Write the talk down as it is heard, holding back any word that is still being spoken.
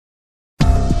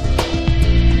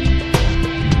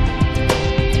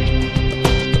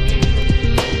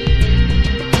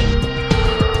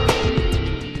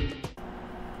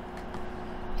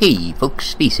Hey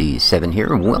folks, Species7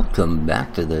 here, welcome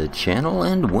back to the channel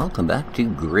and welcome back to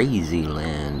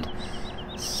Grazyland.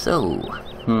 So,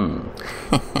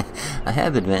 I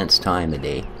have advanced time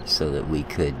today so that we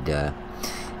could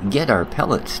get our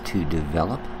pellets to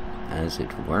develop, as it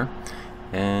were,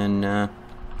 and,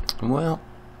 well,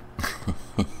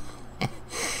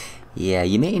 yeah,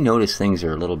 you may notice things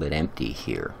are a little bit empty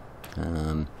here.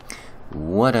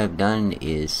 What I've done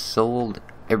is sold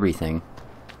everything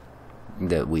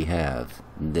that we have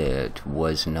that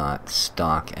was not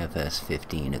stock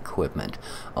FS15 equipment.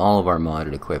 All of our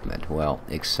modded equipment, well,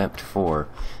 except for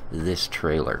this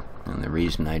trailer. And the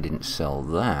reason I didn't sell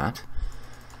that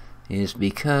is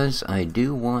because I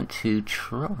do want to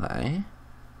try.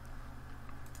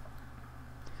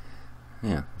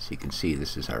 Yeah, as you can see,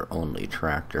 this is our only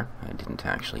tractor. I didn't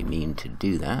actually mean to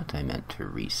do that. I meant to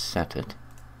reset it.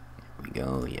 There we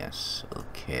go. Yes,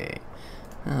 okay.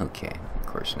 Okay, of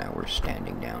course now we're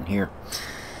standing down here.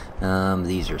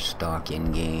 These are stock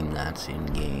in-game, that's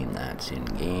in-game, that's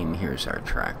in-game. Here's our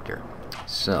tractor.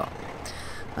 So,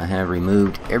 I have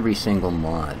removed every single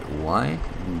mod. Why?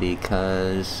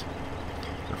 Because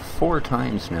 4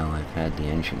 times now I've had the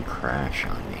engine crash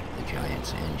on me, the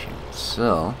Giant's engine.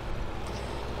 So,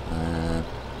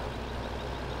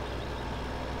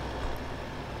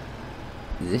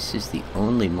 this is the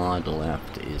only mod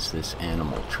left, is this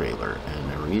animal trailer,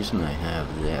 and the reason I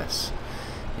have this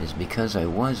is because I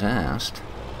was asked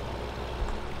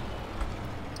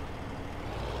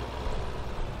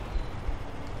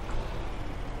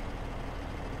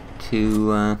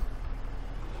to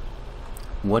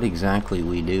what exactly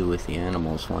we do with the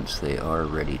animals once they are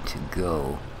ready to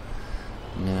go.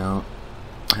 Now,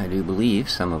 I do believe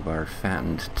some of our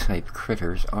fattened type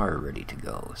critters are ready to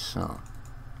go, so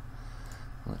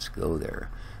let's go there.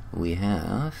 We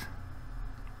have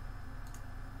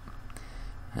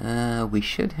we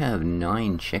should have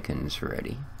 9 chickens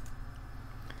ready.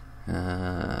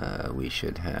 We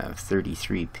should have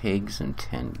 33 pigs and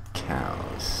 10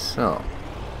 cows. So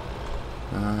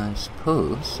I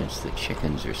suppose since the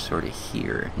chickens are sort of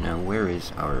here now, where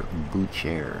is our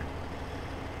butcher?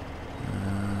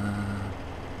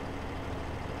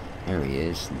 There he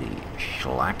is, the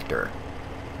Schlachter.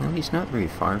 Well, he's not very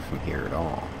far from here at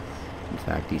all. In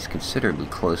fact, he's considerably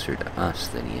closer to us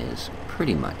than he is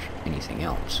pretty much anything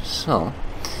else. So,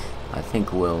 I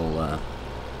think we'll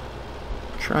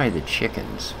try the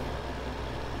chickens.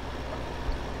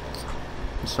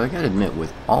 So I gotta admit,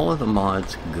 with all of the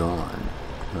mods gone,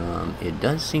 it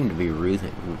does seem to be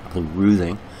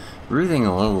running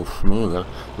a little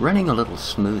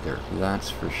smoother,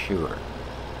 that's for sure.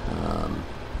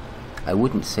 I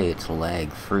wouldn't say it's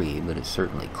lag-free, but it's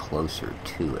certainly closer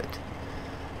to it.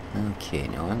 Okay,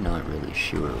 now I'm not really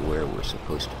sure where we're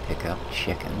supposed to pick up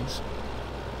chickens.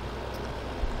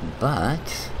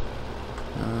 But,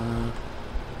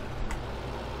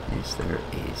 is there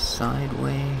a side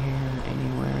way here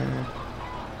anywhere?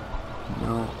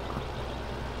 No.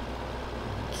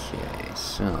 Okay,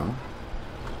 so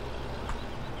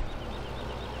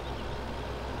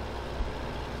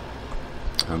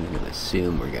I'm going to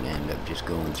assume we're going to end up just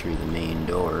going through the main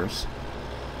doors.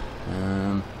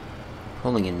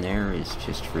 Pulling in there is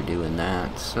just for doing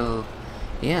that. So,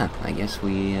 yeah, I guess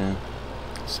we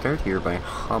start here by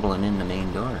hobbling in the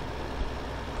main door.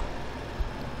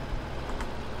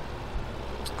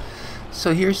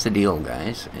 So here's the deal,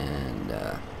 guys, and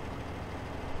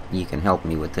you can help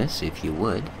me with this if you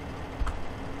would.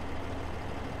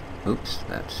 Oops,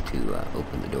 that's to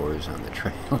open the doors on the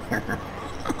trailer.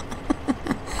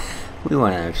 We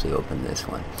want to actually open this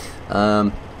one.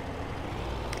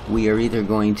 We are either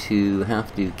going to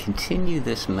have to continue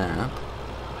this map,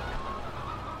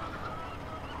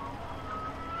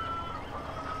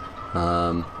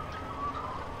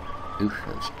 oof,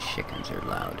 those chickens are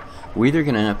loud. We're either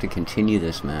going to have to continue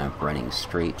this map running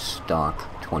straight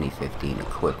stock 2015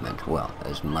 equipment, well,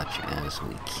 as much as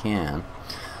we can,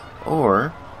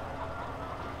 or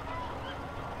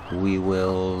we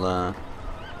will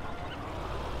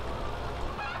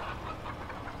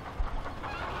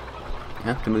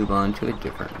have to move on to a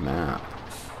different map.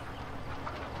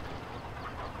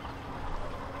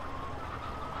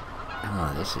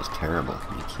 Oh, this is terrible.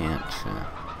 You can't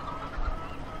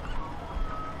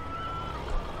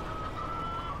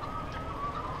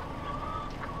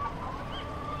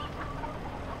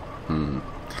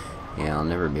yeah, I'll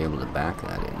never be able to back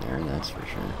that in there, that's for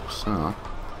sure. So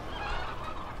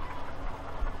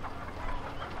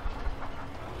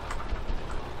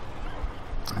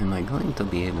am I going to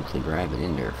be able to drive it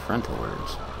in there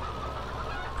frontwards?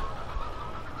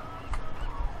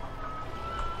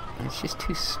 It's just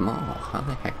too small. How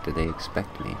the heck do they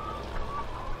expect me?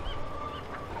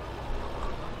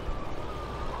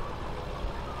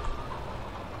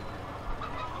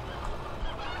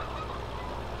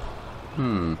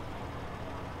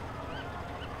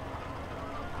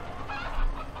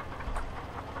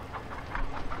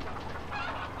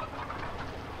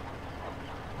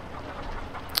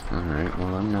 Alright,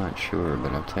 well, I'm not sure,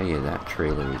 but I'll tell you that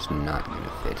trailer is not going to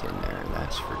fit in there.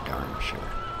 That's for darn sure.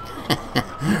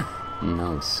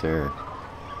 No, sir.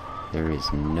 There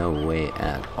is no way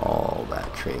at all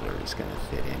that trailer is going to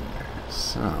fit in there.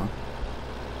 So,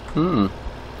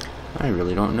 I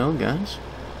really don't know, guys.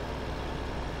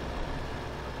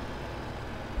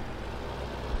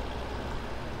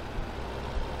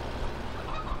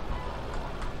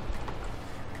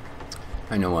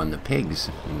 I know on the pigs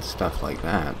and stuff like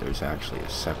that, there's actually a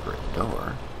separate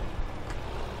door.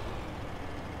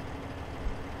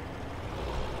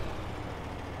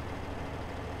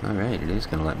 Alright, it is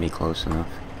going to let me close enough.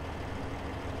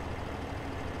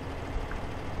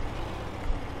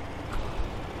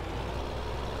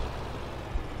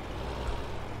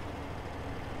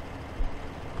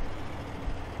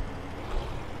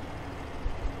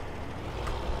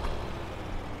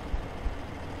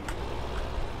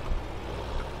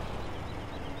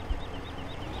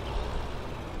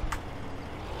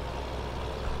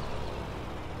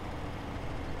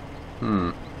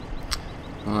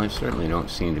 Well, I certainly don't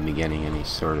seem to be getting any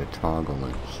sort of toggle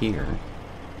in here.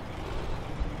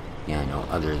 Yeah, no,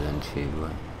 other than to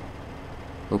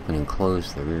open and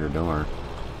close the rear door.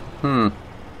 Well,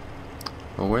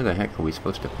 where the heck are we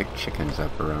supposed to pick chickens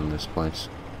up around this place?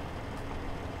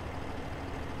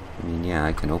 I mean, yeah,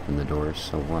 I can open the doors,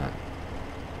 so what?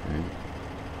 Right?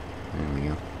 There we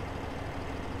go.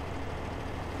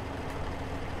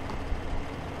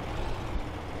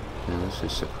 Now, this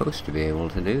is supposed to be able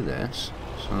to do this,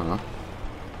 so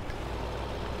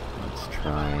let's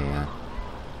try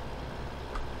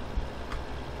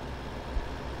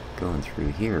going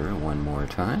through here one more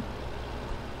time.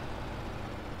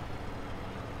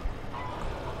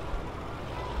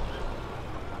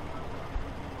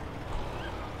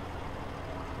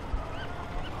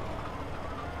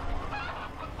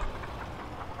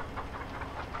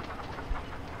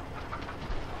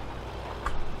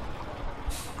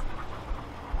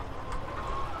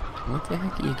 What the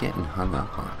heck are you getting hung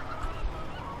up on?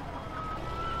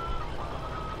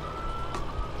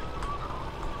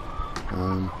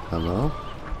 Hello?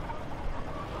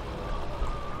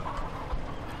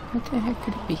 What the heck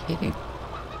could it be hitting?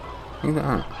 Look at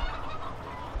that.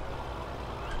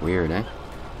 Weird, eh?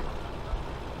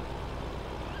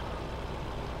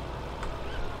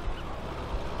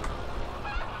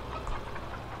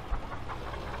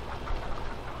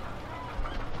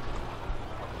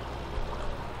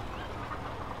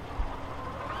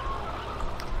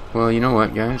 Well, you know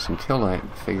what, guys? Until I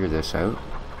figure this out,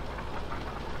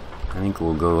 I think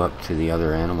we'll go up to the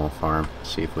other animal farm,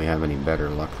 see if we have any better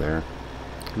luck there.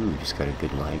 Ooh, just got a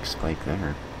good lag spike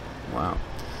there. Wow.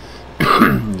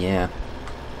 Yeah.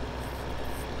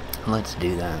 Let's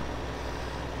do that.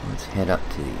 Let's head up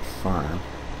to the farm.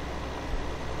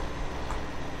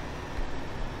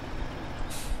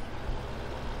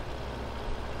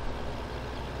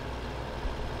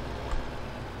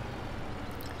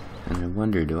 And I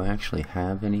wonder, do I actually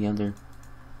have any other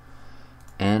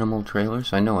animal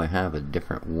trailers? I know I have a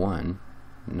different one.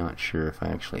 I'm not sure if I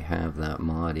actually have that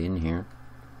mod in here.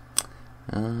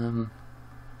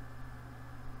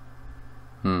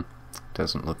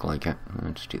 Doesn't look like it.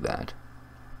 That's too bad.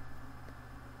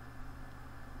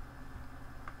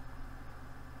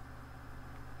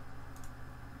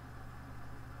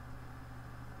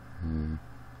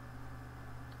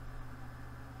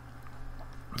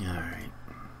 Alright.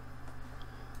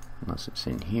 Unless it's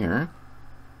in here.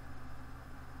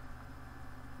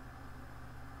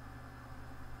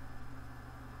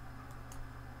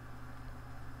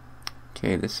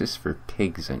 Okay, this is for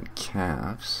pigs and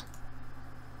calves.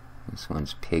 This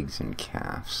one's pigs and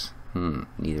calves.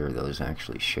 Neither of those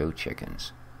actually show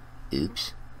chickens.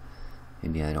 Oops.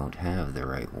 Maybe I don't have the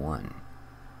right one.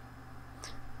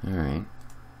 Alright.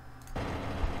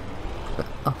 But,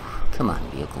 oh, come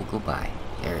on, vehicle, go by.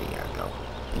 There you go.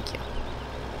 Thank you.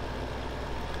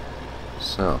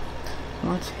 So,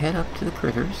 let's head up to the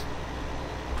critters.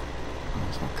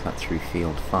 I'll cut through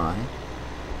field 5.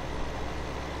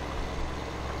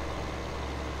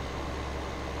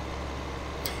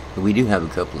 But we do have a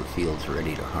couple of fields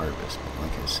ready to harvest, but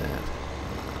like I said,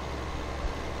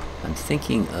 I'm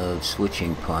thinking of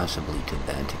switching possibly to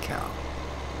Bantacow.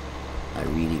 I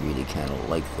really kind of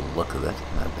like the look of it.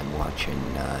 I've been watching,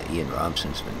 Ian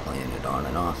Robson's been playing it on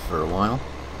and off for a while.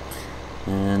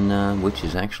 And, which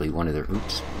is actually one of the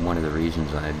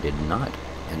reasons I did not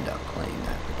end up playing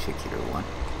that particular one.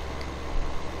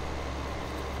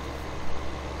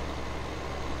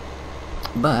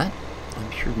 But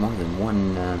I'm sure more than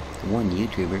one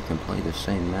YouTuber can play the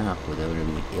same map without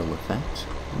any ill effects,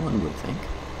 one would think.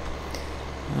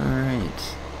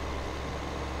 Alright.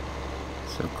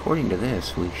 So according to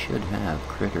this, we should have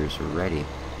critters ready.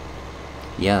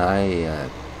 Yeah, I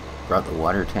brought the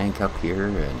water tank up here,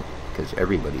 and because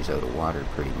everybody's out of water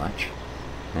pretty much,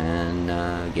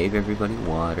 and gave everybody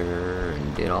water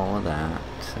and did all of that,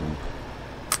 and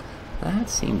that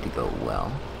seemed to go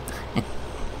well.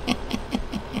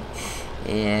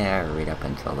 Yeah, right up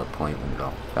until the point when it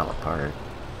all fell apart.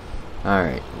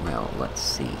 Alright, well, let's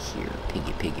see here.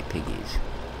 Piggies. Piggies.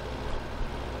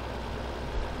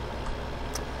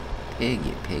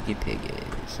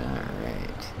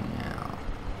 Alright, now,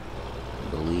 I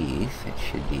believe it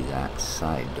should be that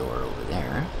side door over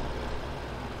there.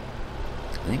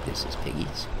 I think this is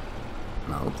Piggies.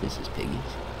 I hope this is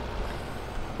Piggies.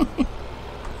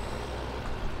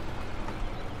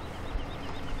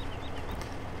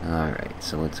 Alright,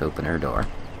 so let's open our door.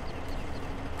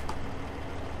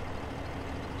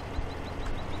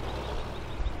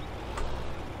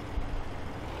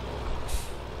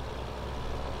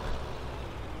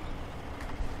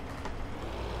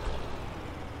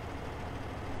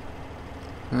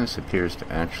 This appears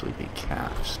to actually be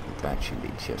calves, but that should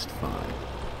be just fine.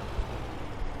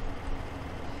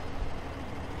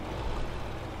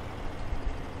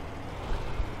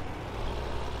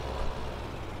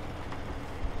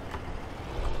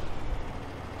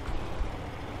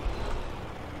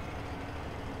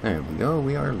 There we go,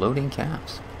 we are loading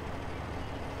calves.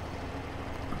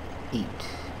 8,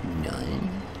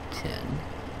 9, 10.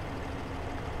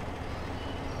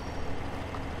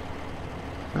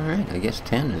 Alright, I guess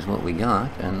 10 is what we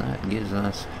got, and that gives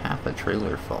us half a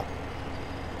trailer full.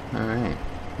 Alright,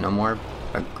 no more?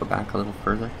 Go back a little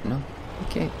further? No?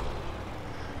 Okay.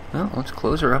 Well, let's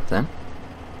close her up then.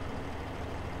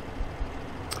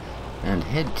 And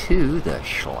head to the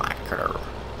Schlacker.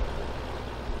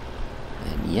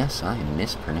 And yes, I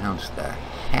mispronounced the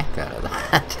heck out of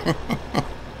that.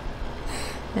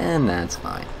 And that's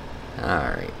fine.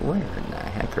 Alright, where in the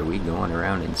heck are we going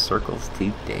around in circles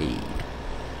today?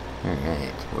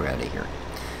 Alright, we're out of here.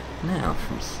 Now,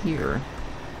 from here...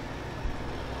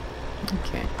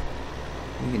 Okay.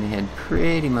 We're going to head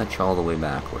pretty much all the way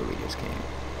back where we just came.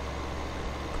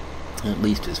 At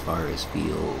least as far as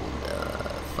field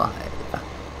 5.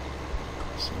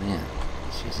 So yeah,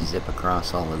 let's just zip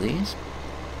across all of these.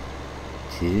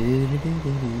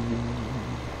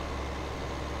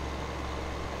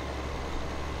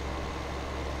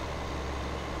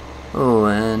 Oh,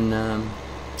 and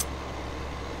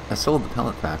I sold the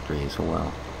pellet factory as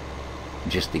well,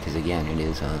 just because again it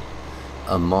is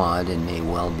a mod and may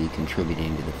well be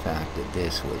contributing to the fact that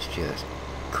this was just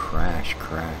crash.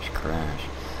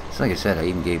 So like I said, I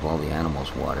even gave all the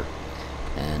animals water,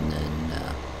 and then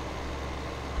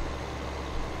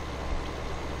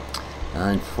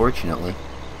unfortunately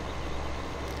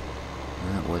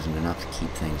that wasn't enough to keep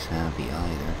things happy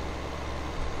either.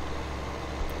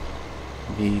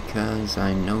 Because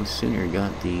I no sooner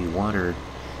got the water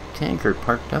tanker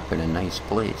parked up in a nice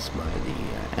place by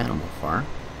the animal farm,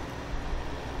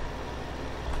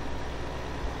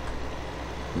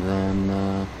 then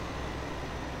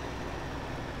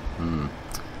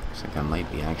looks like I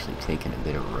might be actually taking a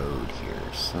bit of road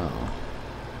here, so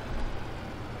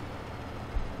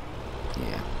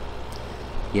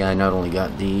yeah, I not only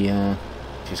got the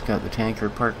just got the tanker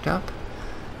parked up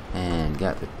and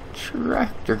got the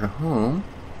tractor home,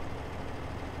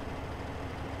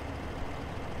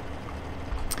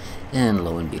 and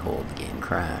lo and behold, the game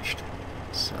crashed.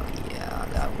 So yeah,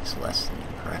 that was less than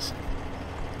impressive.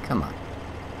 Come on,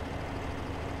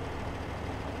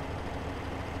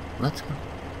 let's go.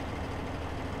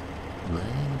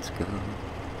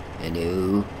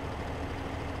 Hello.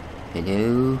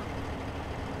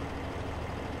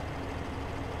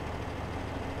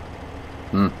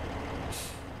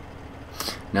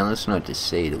 Now that's not to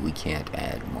say that we can't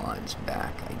add mods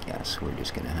back, I guess. We're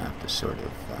just going to have to sort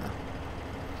of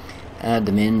add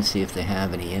them in, see if they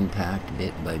have any impact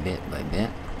bit by bit.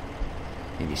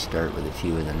 Maybe start with a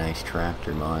few of the nice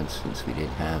tractor mods, since we did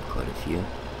have quite a few.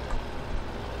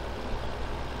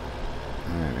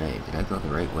 Alright, did I go the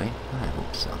right way? I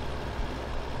hope so.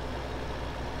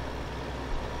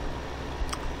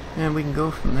 And we can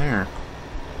go from there.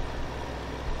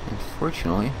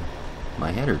 Unfortunately,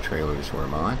 my header trailers were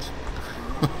mods.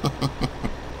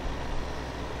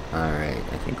 Alright,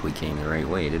 I think we came the right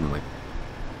way, didn't we?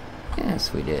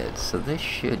 Yes, we did. So this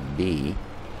should be...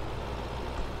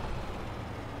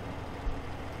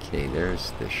 Okay,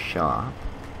 there's the shop.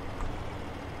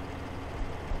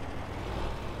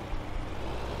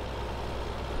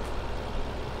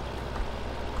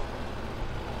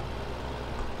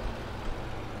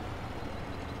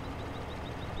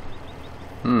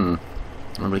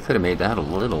 Well, we could have made that a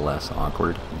little less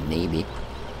awkward, maybe.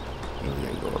 Maybe we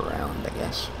gotta go around, I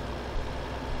guess.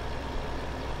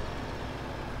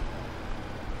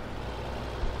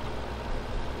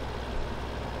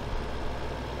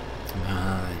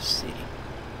 I see.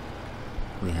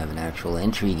 We have an actual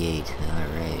entry gate.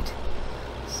 Alright.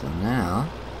 So now,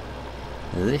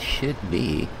 this should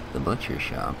be the butcher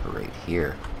shop right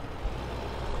here.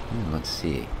 Let's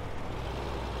see.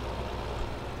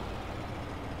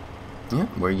 Yeah,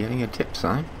 we're getting a tip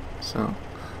sign, so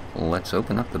let's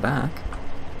open up the back.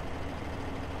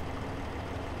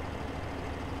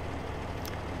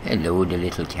 Hello, the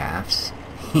little calves.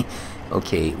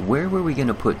 Okay, where were we going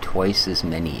to put twice as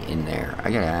many in there?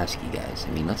 I gotta ask you guys.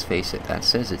 I mean, let's face it, that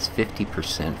says it's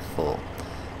 50% full.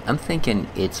 I'm thinking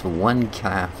it's one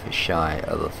calf shy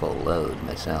of a full load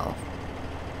myself.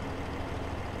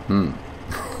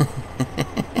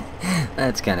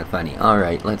 That's kind of funny.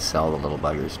 Alright, let's sell the little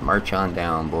buggers. March on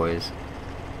down, boys.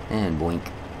 And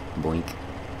boink, boink,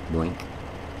 boink.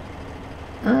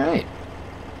 Alright.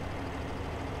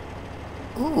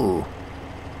 Ooh.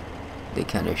 They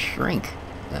kind of shrink.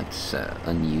 That's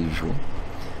unusual.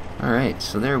 Alright,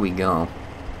 so there we go.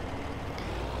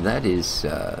 That is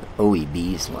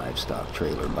OEB's livestock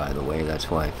trailer, by the way.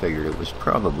 That's why I figured it was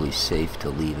probably safe to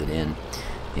leave it in.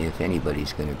 If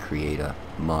anybody's going to create a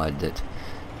mod that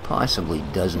possibly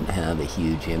doesn't have a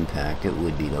huge impact, it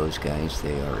would be those guys.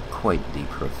 They are quite the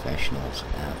professionals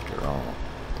after all.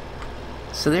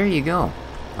 So there you go.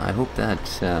 I hope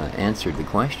that answered the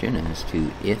question as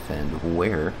to if and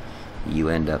where you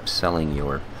end up selling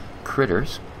your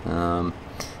critters.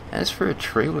 As for a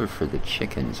trailer for the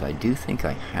chickens, I do think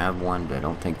I have one, but I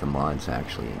don't think the mod's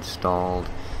actually installed,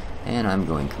 and I'm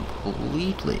going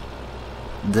completely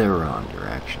the wrong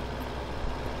direction.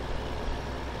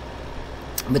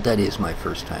 But that is my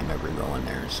first time ever going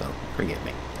there, so forgive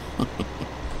me.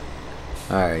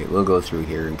 Alright, we'll go through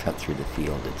here and cut through the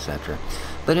field, etc.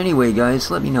 But anyway, guys,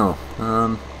 let me know.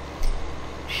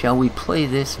 Shall we play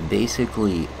this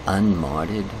basically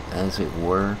unmodded, as it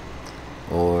were?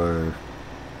 Or,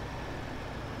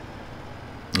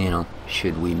 you know,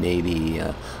 should we maybe...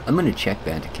 I'm going to check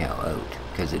Bantacal out,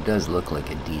 because it does look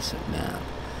like a decent map.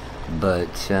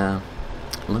 But,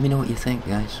 let me know what you think,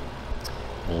 guys.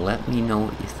 Let me know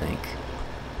what you think.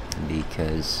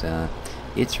 Because,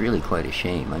 it's really quite a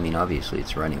shame. I mean, obviously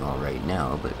it's running all right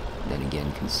now, but then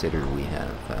again, consider we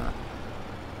have,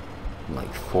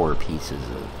 like 4 pieces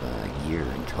of gear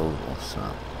in total,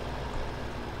 so...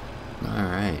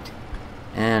 Alright.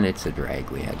 And it's a drag.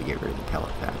 We had to get rid of the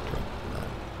pellet factory.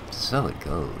 But so it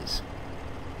goes.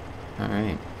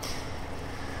 Alright.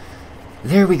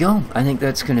 There we go. I think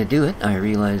that's going to do it. I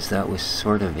realize that was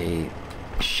sort of a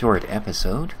short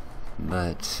episode,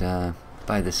 but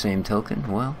by the same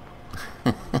token, well,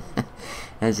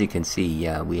 as you can see,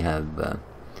 yeah, we have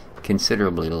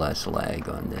considerably less lag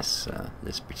on this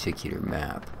this particular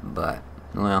map, but,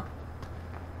 well,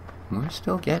 we're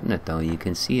still getting it, though. You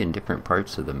can see in different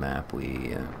parts of the map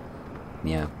we,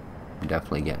 yeah,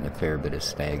 definitely getting a fair bit of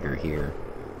stagger here.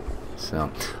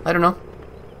 So, I don't know.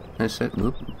 I said,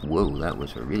 whoa, that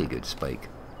was a really good spike.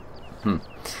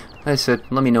 I said,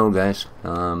 let me know, guys.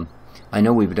 I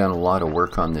know we've done a lot of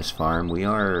work on this farm. We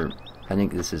are, I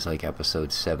think this is like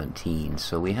episode 17,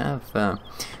 so we have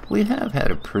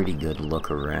had a pretty good look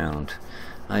around.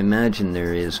 I imagine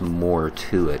there is more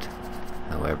to it,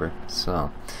 however.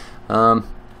 So,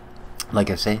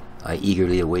 like I say, I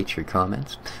eagerly await your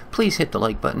comments. Please hit the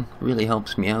like button. Really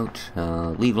helps me out.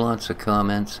 Leave lots of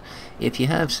comments. If you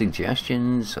have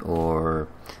suggestions or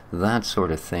that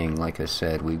sort of thing, like I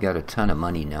said, we've got a ton of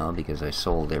money now because I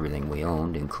sold everything we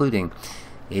owned, including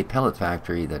a pellet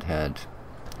factory that had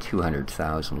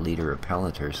 200,000 liter of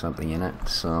pellet or something in it.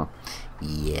 So,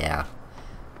 yeah.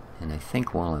 And I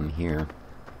think while I'm here...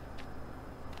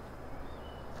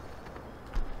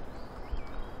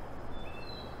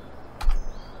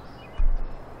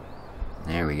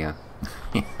 There we go.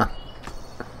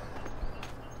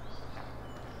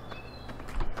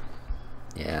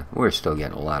 Yeah, we're still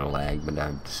getting a lot of lag, but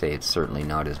I'd say it's certainly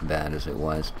not as bad as it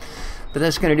was. But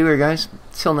that's going to do it, guys.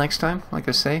 Till next time, like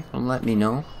I say, let me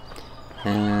know.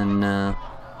 And I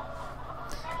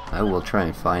will try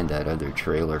and find that other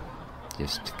trailer.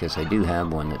 just because I do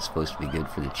have one that's supposed to be good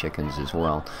for the chickens as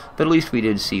well. But at least we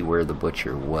did see where the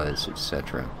butcher was,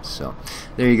 etc. So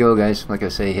there you go, guys. Like I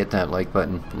say, hit that like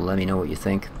button. Let me know what you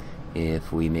think.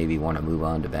 If we maybe want to move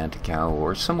on to Banta Cow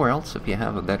or somewhere else, if you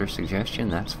have a better suggestion,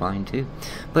 that's fine too.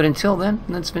 But until then,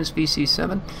 that's been Species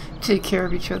 7. Take care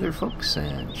of each other, folks,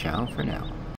 and ciao for now.